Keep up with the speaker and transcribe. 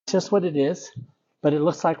just what it is, but it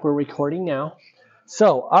looks like we're recording now.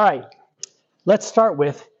 So, all right, let's start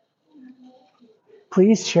with,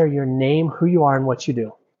 please share your name, who you are, and what you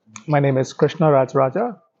do. My name is Krishna Raj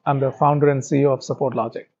Raja. I'm the founder and CEO of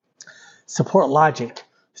SupportLogic. SupportLogic.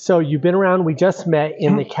 So you've been around. We just met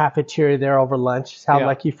in the cafeteria there over lunch. How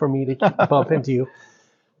lucky for me to bump into you.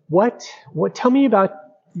 What? Tell me about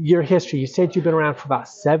your history. You said you've been around for about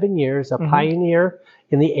 7 years, a pioneer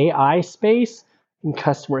in the AI space, in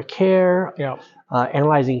customer care,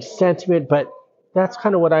 analyzing sentiment. But that's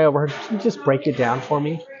kind of what I overheard. Can you just break it down for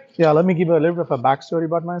me? Yeah, let me give you a little bit of a backstory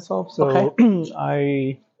about myself. So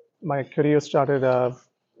my career started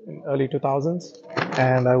in early 2000s,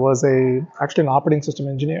 and I was actually an operating system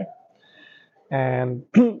engineer. And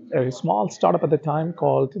a small startup at the time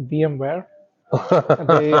called VMware,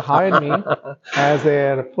 they hired me as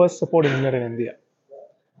their first support engineer in India.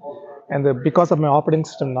 And because of my operating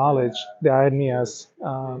system knowledge, they hired me as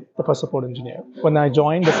the first support engineer. When I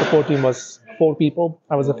joined, the support team was 4 people.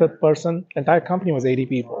 I was the 5th person. The entire company was 80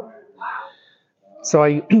 people. So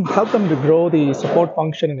I helped them to grow the support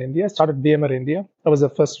function in India. Started VMware India. I was the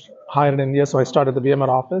first hire in India, so I started the VMware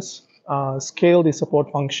office. Scaled the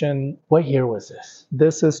support function. What year was this?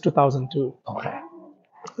 This is 2002. Okay.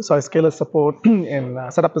 So I scaled the support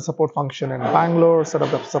and set up the support function in Bangalore, set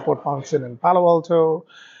up the support function in Palo Alto,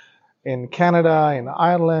 in Canada, in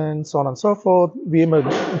Ireland, so on and so forth.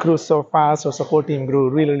 VMware grew so fast, our support team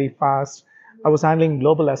grew really, really fast. I was handling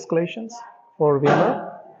global escalations for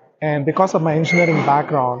VMware. And because of my engineering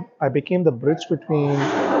background, I became the bridge between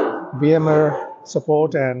VMware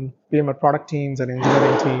support and VMware product teams and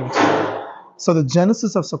engineering teams. So the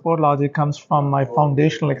genesis of SupportLogic comes from my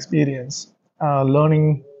foundational experience,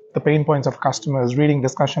 learning the pain points of customers, reading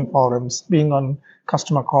discussion forums, being on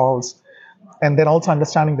customer calls, and then also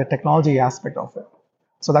understanding the technology aspect of it.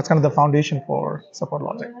 So that's kind of the foundation for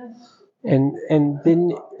SupportLogic. And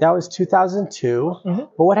then that was 2002.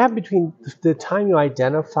 But what happened between the time you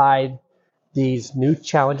identified these new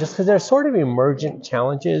challenges? Because they're sort of emergent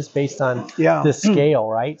challenges based on the scale,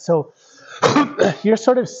 right? So you're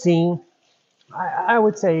sort of seeing, I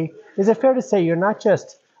would say, is it fair to say you're not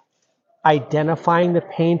just identifying the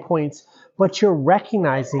pain points, but you're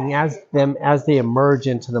recognizing them as they emerge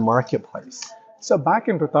into the marketplace? So back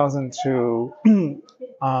in 2002,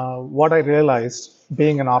 what I realized,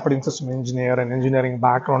 being an operating system engineer and engineering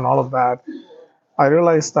background, all of that, I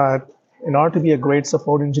realized that in order to be a great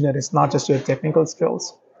support engineer, it's not just your technical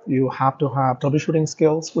skills. You have to have troubleshooting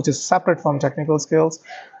skills, which is separate from technical skills.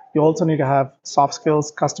 You also need to have soft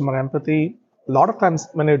skills, customer empathy. A lot of times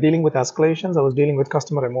when you're dealing with escalations, I was dealing with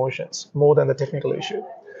customer emotions more than the technical issue.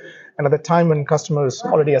 And at the time when customers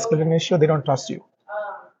already escalate an issue, they don't trust you.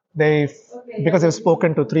 Because they've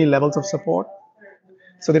spoken to 3 levels of support,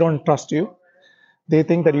 so they don't trust you. They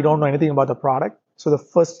think that you don't know anything about the product. So the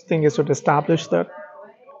first thing is to establish that,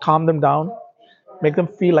 calm them down, make them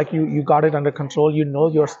feel like you got it under control, you know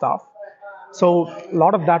your stuff. So a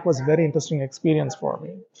lot of that was a very interesting experience for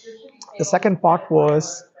me. The second part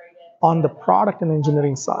was on the product and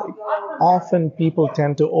engineering side. Often people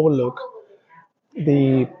tend to overlook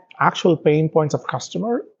the actual pain points of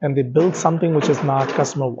customer, and they build something which is not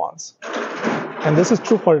customer wants. And this is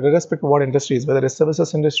true for irrespective of what industries, whether it's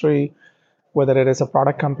services industry, whether it is a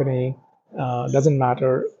product company, doesn't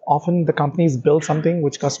matter. Often the companies build something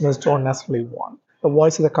which customers don't necessarily want. The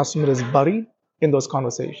voice of the customer is buried in those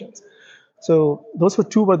conversations. So those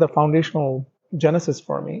were the foundational genesis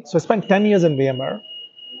for me. So I spent 10 years in VMware,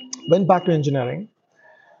 went back to engineering.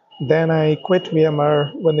 Then I quit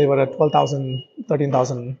VMware when they were a 12,000,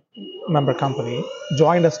 13,000 member company,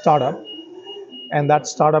 joined a startup. And that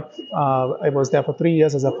startup, I was there for 3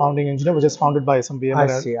 years as a founding engineer, which is founded by some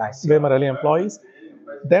VMware early employees.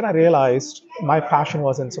 Then I realized my passion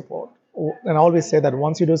was in support. And I always say that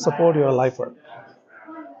once you do support, you're a lifer.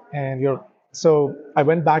 So I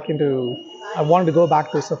I wanted to go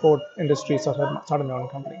back to support industry, so I started my own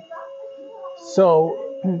company. So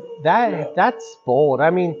that's bold. I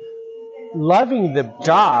mean, loving the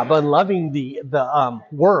job and loving the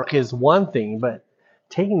work is one thing, but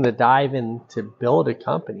taking the dive in to build a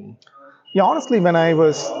company. Yeah, honestly, when I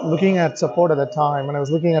was looking at support at the time, when I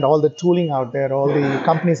was looking at all the tooling out there, all the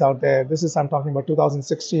companies out there, I'm talking about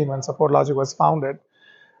 2016 when SupportLogic was founded,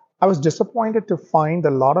 I was disappointed to find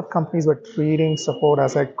a lot of companies were treating support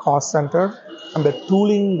as a cost center, and the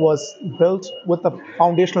tooling was built with the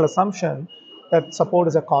foundational assumption that support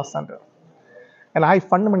is a cost center. And I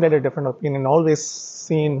fundamentally had a different opinion, always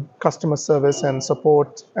seen customer service and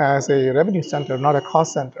support as a revenue center, not a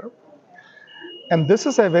cost center. And this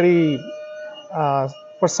is a very,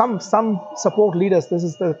 for some support leaders, this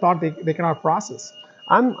is the thought they cannot process.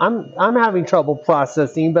 I'm having trouble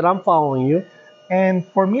processing, but I'm following you. And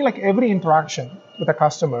for me, like every interaction with a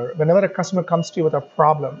customer, whenever a customer comes to you with a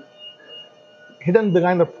problem, hidden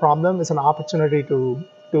behind the problem is an opportunity to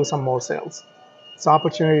do some more sales. It's an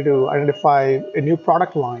opportunity to identify a new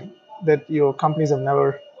product line that your companies have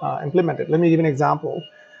never implemented. Let me give you an example.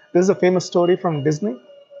 This is a famous story from Disney.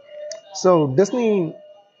 So Disney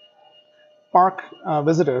park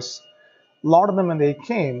visitors, a lot of them when they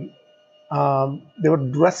came, they were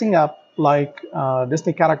dressing up like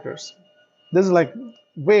Disney characters. This is like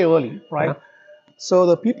way early, right? Yeah. So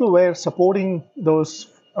the people were supporting those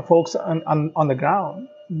folks on the ground.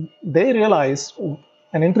 They realized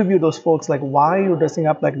and interviewed those folks like, why are you dressing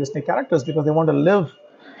up like Disney characters? Because they want to live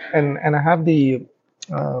and have the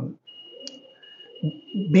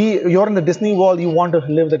you're in the Disney world, you want to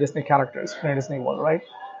live the Disney characters in a Disney world, right?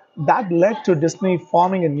 That led to Disney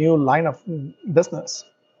forming a new line of business,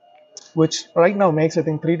 which right now makes, I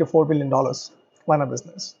think, $3 to $4 billion line of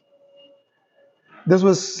business. This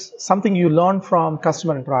was something you learned from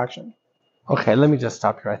customer interaction. Okay, let me just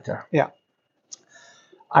stop you right there. Yeah.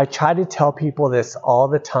 I try to tell people this all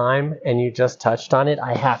the time, and you just touched on it.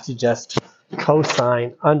 I have to just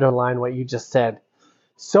co-sign, underline what you just said.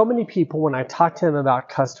 So many people, when I talk to them about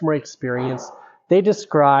customer experience, they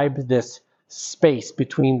describe this space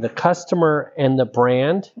between the customer and the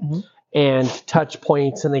brand and touch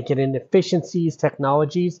points, and they get into efficiencies,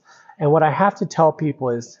 technologies. And what I have to tell people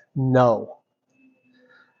is no.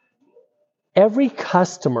 Every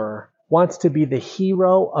customer wants to be the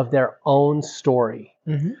hero of their own story.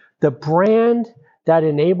 The brand that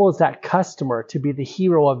enables that customer to be the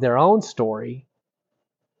hero of their own story,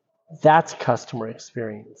 that's customer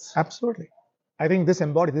experience. Absolutely. I think this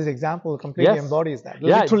example completely embodies that.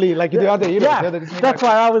 Yeah. Literally, like they are the hero. Yeah, that's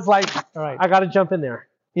why I was like, right. I got to jump in there.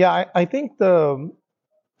 Yeah, I think the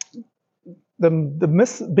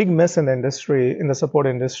big miss in the industry, in the support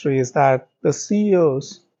industry, is that the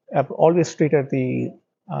CEOs have always treated the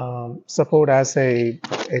support as a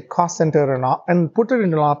cost center and put it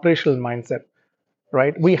in an operational mindset,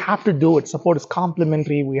 right? We have to do it. Support is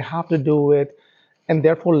complementary. We have to do it, and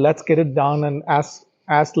therefore let's get it done and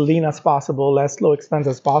as lean as possible, as low expense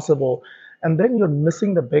as possible. And then you're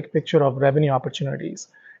missing the big picture of revenue opportunities.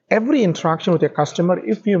 Every interaction with your customer,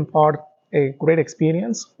 if you impart a great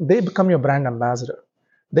experience, they become your brand ambassador.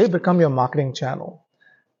 They become your marketing channel,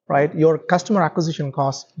 right? Your customer acquisition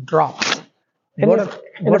cost drops. Word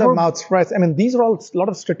of mouth spreads. I mean, these are all a lot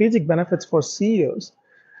of strategic benefits for CEOs.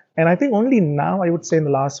 And I think only now, I would say in the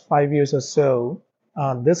last 5 years or so,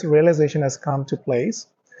 this realization has come to place.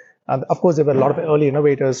 Of course, there were a lot of early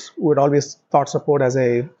innovators who had always thought support as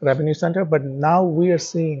a revenue center, but now we are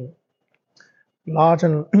seeing large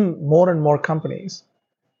and more companies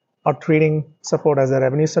are treating support as a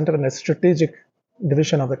revenue center and a strategic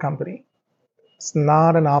division of the company. It's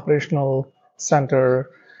not an operational center.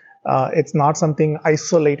 It's not something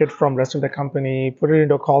isolated from rest of the company, put it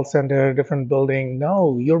into a call center, different building.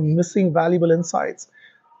 No, you're missing valuable insights.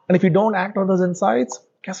 And if you don't act on those insights,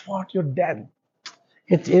 guess what? You're dead.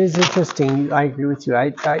 It is interesting. I agree with you.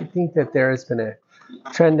 I think that there has been a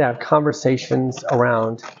trend to have conversations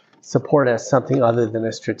around support as something other than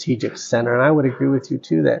a strategic center. And I would agree with you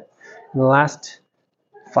too that in the last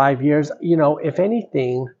 5 years, if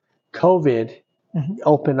anything, COVID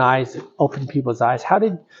opened people's eyes. How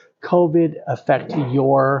did COVID affect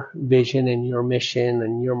your vision and your mission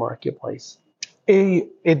and your marketplace?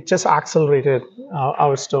 It just accelerated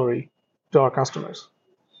our story to our customers.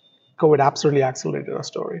 COVID absolutely accelerated our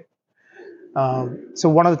story. So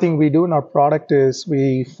one of the things we do in our product is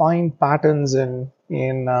we find patterns in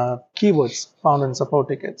keywords found in support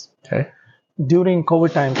tickets. Okay. During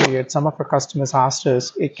COVID time period, some of our customers asked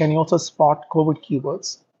us, can you also spot COVID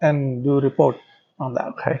keywords and do a report on that?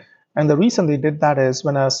 Okay. And the reason they did that is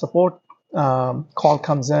when a support call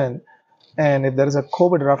comes in, and if there is a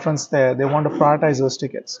COVID reference there, they want to prioritize those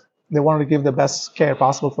tickets. They want to give the best care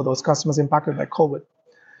possible for those customers impacted by COVID.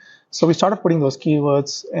 So we started putting those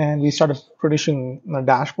keywords and we started producing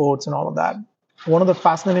dashboards and all of that. One of the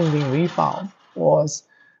fascinating things we found was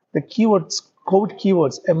the keywords, COVID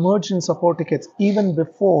keywords, emerged in support tickets even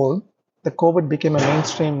before the COVID became a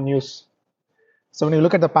mainstream news. So when you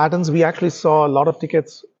look at the patterns, we actually saw a lot of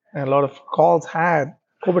tickets and a lot of calls had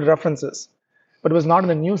COVID references, but it was not in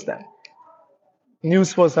the news then.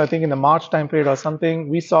 News was, I think, in the March time period or something.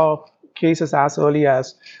 We saw cases as early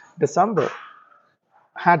as December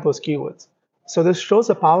had those keywords. So this shows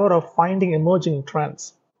the power of finding emerging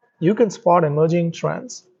trends. You can spot emerging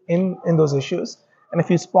trends in those issues. And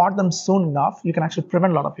if you spot them soon enough, you can actually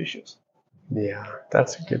prevent a lot of issues. Yeah,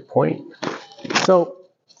 that's a good point. So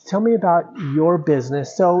tell me about your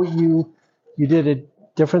business. So you did a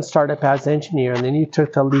different startup as an engineer, and then you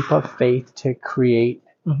took the leap of faith to create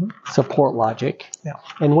SupportLogic. Yeah.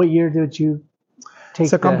 And what year did you take?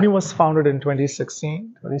 So the company was founded in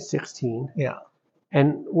 2016. 2016. Yeah.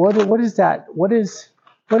 And what is that? What does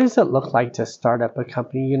it look like to start up a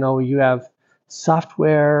company? You know, you have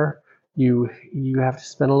software. You have to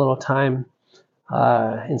spend a little time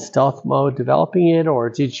in stealth mode developing it, or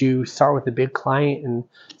did you start with a big client and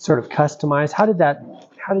sort of customize? How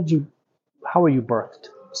were you birthed?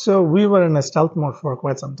 So we were in a stealth mode for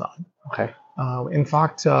quite some time. Okay. In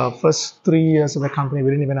fact, first 3 years of the company, we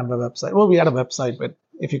didn't even have a website. Well, we had a website, but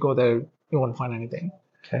if you go there, you won't find anything.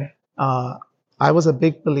 Okay. I was a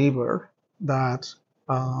big believer that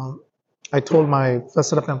I told my first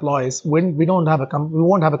set of employees, when we won't have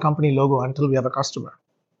a company logo until we have a customer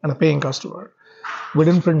and a paying customer. We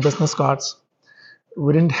didn't print business cards.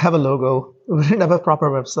 We didn't have a logo. We didn't have a proper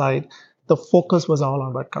website. The focus was all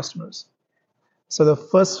on about customers. So the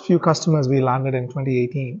first few customers we landed in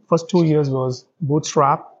 2018, first 2 years was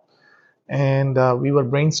bootstrap. And we were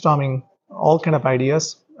brainstorming all kind of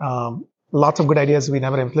ideas. Lots of good ideas we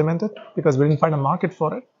never implemented because we didn't find a market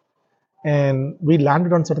for it. And we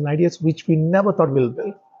landed on certain ideas which we never thought we'll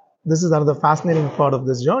build. This is another fascinating part of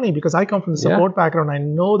this journey because I come from the support background. I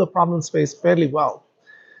know the problem space fairly well.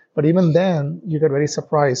 But even then, you get very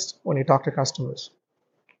surprised when you talk to customers.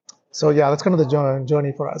 So yeah, that's kind of the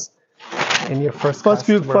journey for us. And your first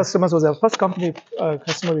few customers was our first company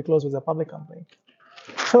customer we closed was a public company.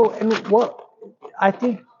 So, and what I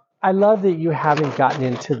think, I love that you haven't gotten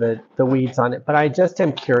into the weeds on it, but I just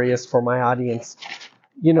am curious for my audience.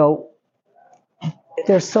 You know,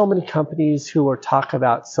 there's so many companies who are talk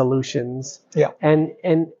about solutions. Yeah.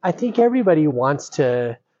 And I think everybody wants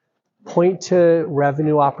to point to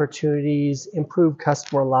revenue opportunities, improve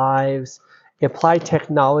customer lives, apply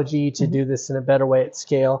technology to do this in a better way at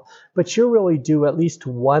scale. But you really do at least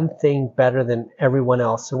one thing better than everyone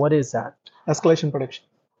else. And what is that? Escalation prediction.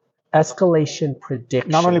 Escalation prediction.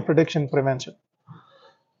 Not only prediction, prevention.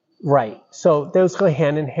 Right. So those go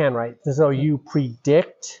hand in hand, right? So you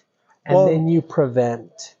predict and then you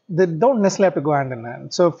prevent. They don't necessarily have to go hand in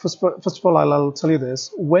hand. So first of all, I'll tell you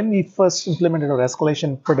this. When we first implemented our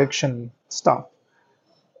escalation prediction stuff,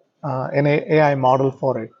 an AI model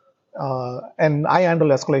for it, and I handle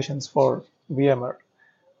escalations for VMware,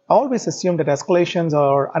 I always assume that escalations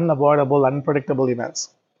are unavoidable, unpredictable events.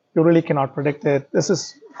 You really cannot predict it. This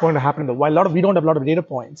is going to happen in the wild. We don't have a lot of data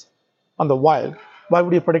points on the wild. Why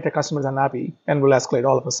would you predict a customer is unhappy and will escalate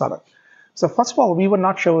all of a sudden? So first of all, we were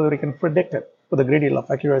not sure whether we can predict it with a great deal of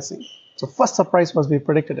accuracy. So first surprise was we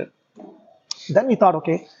predicted it. Then we thought,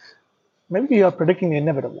 okay, maybe we are predicting the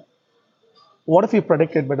inevitable. What if we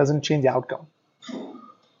predict it but doesn't change the outcome?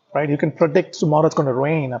 Right? You can predict tomorrow it's going to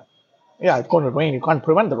rain. Yeah, it's going to rain. You can't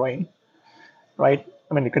prevent the rain. Right?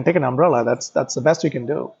 I mean, you can take an umbrella. That's the best you can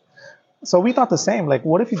do. So we thought the same. Like,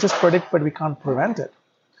 what if you just predict but we can't prevent it?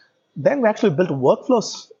 Then we actually built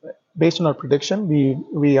workflows based on our prediction.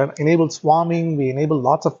 We enabled swarming. We enabled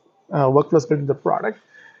lots of workflows built into the product.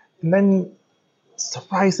 And then,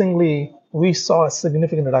 surprisingly, we saw a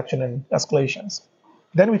significant reduction in escalations.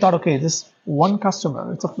 Then we thought, okay, this one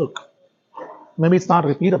customer, it's a fluke. Maybe it's not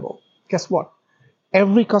repeatable. Guess what?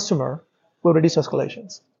 Every customer will reduce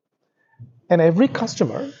escalations. And every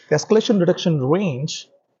customer, the escalation reduction range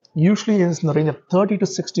usually is in the range of 30 to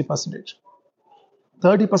 60%.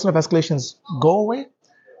 30% of escalations go away,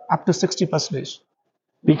 up to 60%.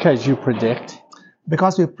 Because you predict?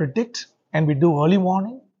 Because we predict and we do early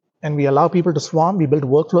warning and we allow people to swarm. We build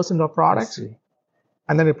workflows into our product.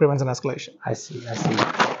 And then it prevents an escalation. I see.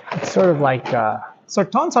 It's sort of like... So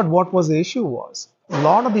it turns out what was the issue was, a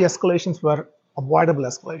lot of the escalations were avoidable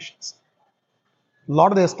escalations. A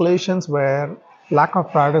lot of the escalations were lack of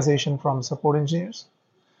prioritization from support engineers.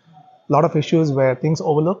 A lot of issues where things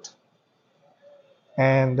overlooked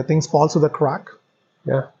and the things fall through the crack.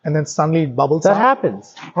 Yeah. And then suddenly it bubbles up. That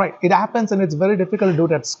happens. Right. It happens, and it's very difficult to do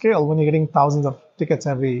it at scale when you're getting thousands of tickets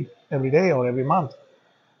every day or every month.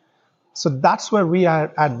 So that's where we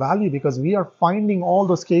add value, because we are finding all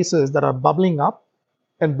those cases that are bubbling up,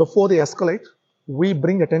 and before they escalate, we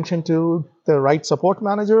bring attention to the right support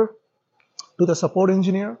manager, to the support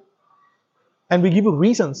engineer, and we give you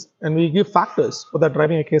reasons and we give factors for that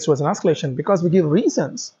driving a case towards an escalation. Because we give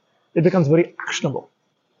reasons, it becomes very actionable.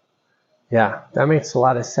 Yeah, that makes a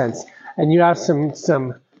lot of sense. And you have some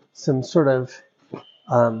sort of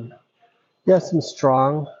some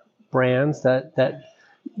strong brands that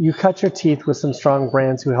you cut your teeth with, some strong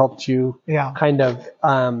brands who helped you kind of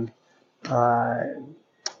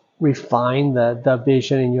refine the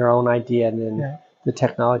vision and your own idea, and then the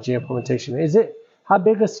technology implementation. How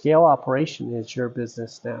big a scale operation is your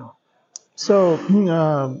business now? So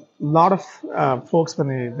a lot of folks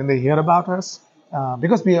when they hear about us,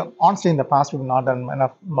 because we honestly in the past we've not done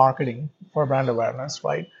enough marketing for brand awareness,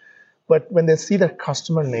 right? But when they see the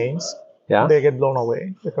customer names, they get blown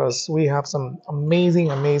away because we have some amazing.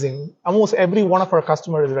 Almost every one of our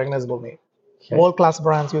customers is a recognizable name. Okay. World-class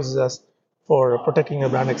brands uses us for protecting your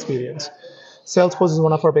brand experience. Salesforce is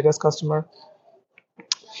one of our biggest customer.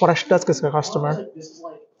 Freshdesk is a customer.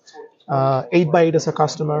 8x8 is a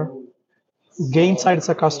customer. Gainsight is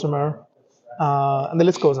a customer. And the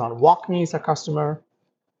list goes on. WalkMe is a customer.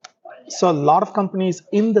 So a lot of companies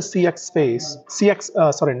in the CX space,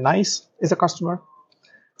 NICE is a customer.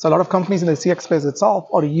 So a lot of companies in the CX space itself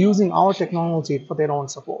are using our technology for their own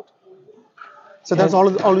support. So that's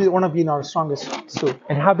always one of our strongest suit.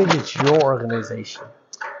 And how big is your organization?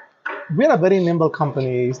 We're a very nimble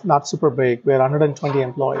company, not super big. We're 120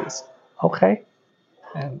 employees. Okay.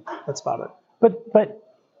 And that's about it. But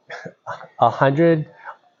 100,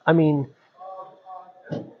 I mean,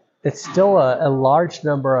 it's still a large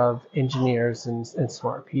number of engineers and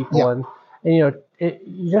smart people. Yeah. And you know,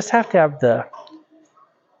 you just have to have the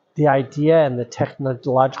idea and the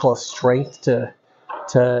technological strength to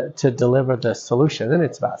deliver the solution. And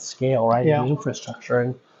it's about scale, right? Yeah. And infrastructure.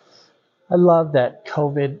 And I love that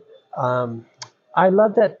COVID. I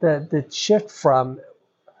love that the shift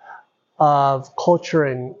of culture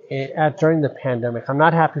during the pandemic. I'm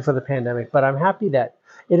not happy for the pandemic, but I'm happy that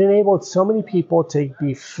it enabled so many people to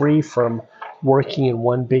be free from working in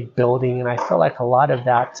one big building. And I feel like a lot of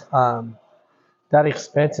that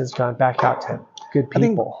expense has gone back out to good people. I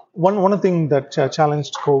think one thing that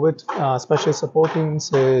challenged COVID, especially support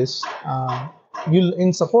teams, is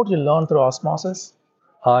in support you learn through osmosis.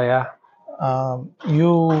 Oh yeah.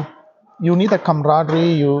 You need that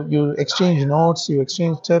camaraderie. You exchange notes. You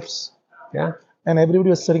exchange tips. Yeah. And everybody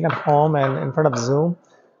was sitting at home and in front of Zoom.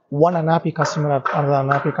 One unhappy customer after another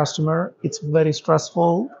unhappy customer. It's very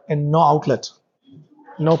stressful and no outlet,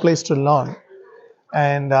 no place to learn,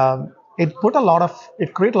 and it created a lot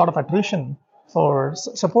of attrition. For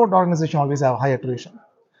support organization, always have high attrition,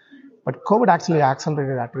 but COVID actually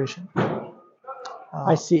accelerated attrition.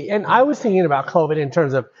 I see, and I was thinking about COVID in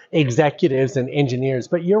terms of executives and engineers,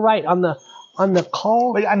 but you're right on the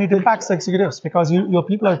call. And it impacts executives because your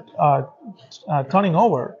people are turning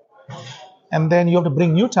over. And then you have to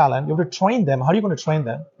bring new talent. You have to train them. How are you going to train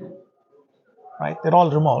them? Right? They're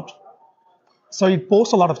all remote. So it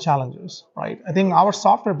posed a lot of challenges, right? I think our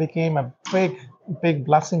software became a big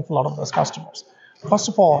blessing for a lot of those customers. First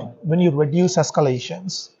of all, when you reduce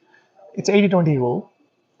escalations, it's 80-20 rule,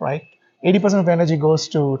 right? 80% of energy goes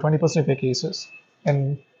to 20% of your cases.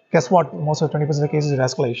 And guess what? Most of the 20% of the cases are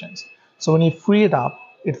escalations. So when you free it up,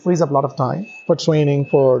 it frees up a lot of time for training,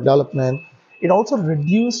 for development. It also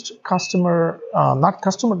reduced not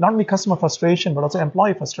only customer frustration, but also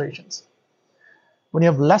employee frustrations. When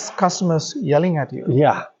you have less customers yelling at you,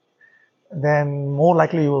 then more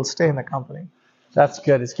likely you will stay in the company. That's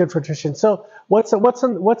good. It's good for attrition. So what's the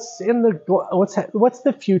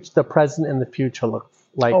future, the present and the future look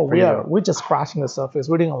like for you? We're just scratching the surface.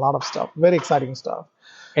 We're doing a lot of stuff, very exciting stuff.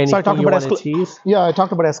 Anything I talked about tease? Yeah, I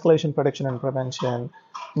talked about escalation prediction and prevention.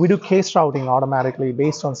 We do case routing automatically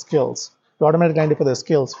based on skills. We automatically identify the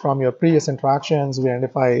skills from your previous interactions. We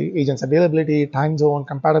identify agents' availability, time zone,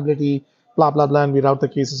 compatibility, blah, blah, blah, and we route the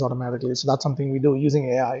cases automatically. So that's something we do using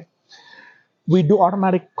AI. We do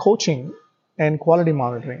automatic coaching and quality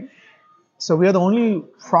monitoring. So we are the only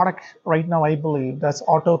product right now, I believe, that's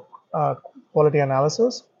auto quality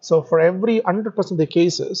analysis. So for every 100% of the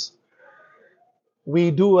cases, we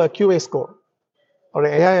do a QA score. Or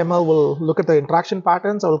AI ML will look at the interaction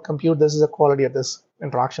patterns or will compute this is the quality of this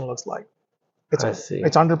interaction looks like. I see.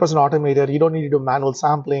 It's 100% automated. You don't need to do manual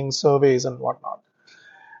sampling, surveys, and whatnot.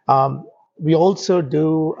 We also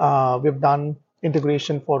do, we've done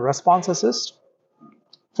integration for response assist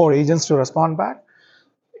for agents to respond back,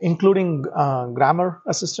 including grammar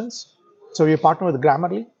assistance. So we partner with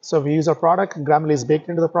Grammarly. So we use our product. Grammarly is baked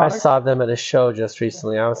into the product. I saw them at a show just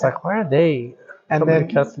recently. I was like, why are they? And then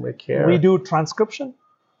customer care. We do transcription.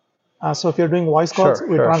 So if you're doing voice calls,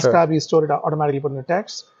 we transcribe, you store it automatically, put in the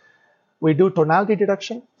text. We do tonality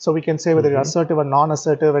detection. So we can say whether you're assertive or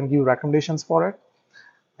non-assertive and give recommendations for it.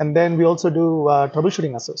 And then we also do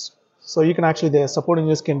troubleshooting assist. So you can actually, the support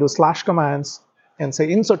engineers can do / commands and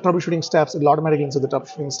say insert troubleshooting steps. It'll automatically insert the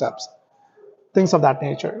troubleshooting steps. Things of that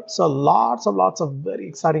nature. So lots of very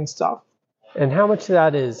exciting stuff. And how much of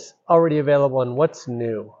that is already available and what's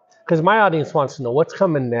new? Because my audience wants to know what's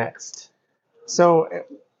coming next. So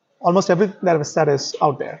almost everything that I've said is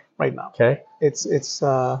out there right now. Okay. It's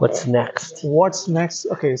What's next? What's next?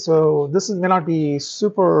 Okay, so may not be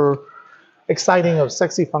super exciting or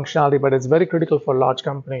sexy functionality, but it's very critical for large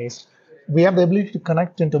companies. We have the ability to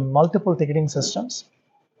connect into multiple ticketing systems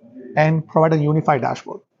and provide a unified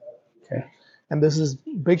dashboard. Okay. And this is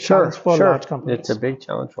big challenge for large companies. It's a big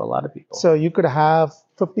challenge for a lot of people. So you could have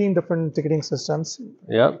 15 different ticketing systems.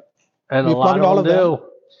 Yep. And a lot of them do.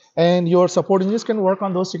 And your support engineers can work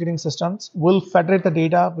on those ticketing systems. We'll federate the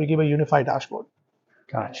data. We give a unified dashboard.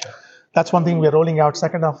 Gotcha. That's one thing we're rolling out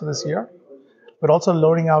second half of this year. We're also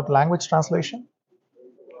rolling out language translation.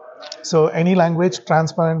 So any language,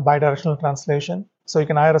 transparent bidirectional translation. So you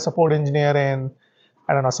can hire a support engineer in,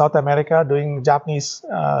 I don't know, South America doing Japanese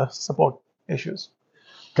support issues.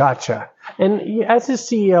 Gotcha. And as a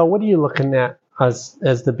CEO, what are you looking at as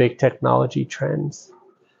the big technology trends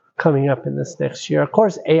coming up in this next year? Of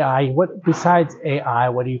course, AI. What besides AI,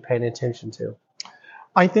 what are you paying attention to?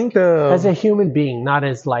 I think as a human being, not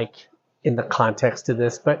as like in the context of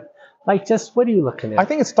this, but like just what are you looking at? I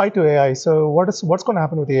think it's tied to AI. So what's going to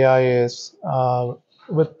happen with AI is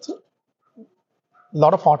with a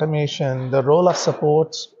lot of automation, the role of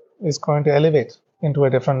support is going to elevate into a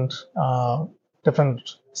different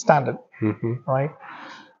standard, right?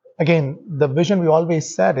 Again, the vision we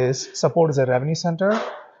always said is support is a revenue center.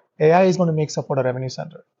 AI is going to make support a revenue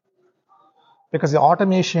center. Because the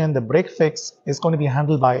automation, the break fix is going to be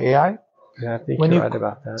handled by AI. Yeah, I think you're right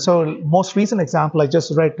about that. So most recent example I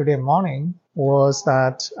just read today morning was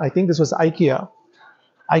that I think this was IKEA.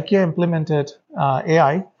 IKEA implemented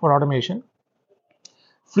AI for automation,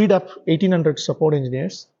 freed up 1,800 support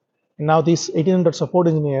engineers. And now these 1,800 support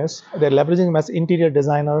engineers, they're leveraging them as interior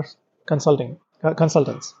designers,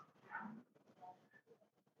 consultants.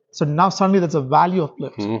 So now suddenly there's a value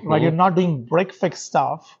uplift, right? You're not doing break fix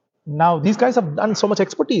stuff. Now these guys have done so much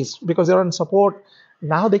expertise because they're on support.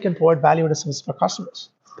 Now they can provide value to service for customers.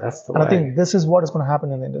 That's the way. And I think this is what is going to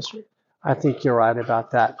happen in the industry. I think you're right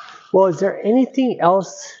about that. Well, is there anything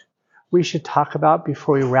else we should talk about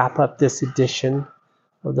before we wrap up this edition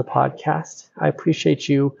of the podcast? I appreciate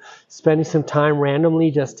you spending some time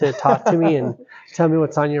randomly just to talk to me and tell me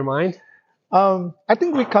what's on your mind. I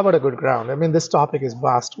think we covered a good ground. I mean, this topic is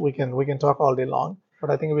vast. We can talk all day long, but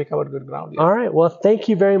I think we covered good ground. Yeah. All right. Well, thank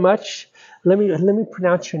you very much. Let me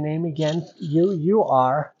pronounce your name again. You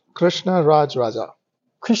are Krishna Raj Raja.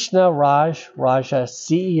 Krishna Raj Raja,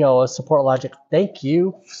 CEO of SupportLogic. Thank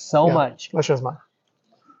you so much. Pleasure is mine.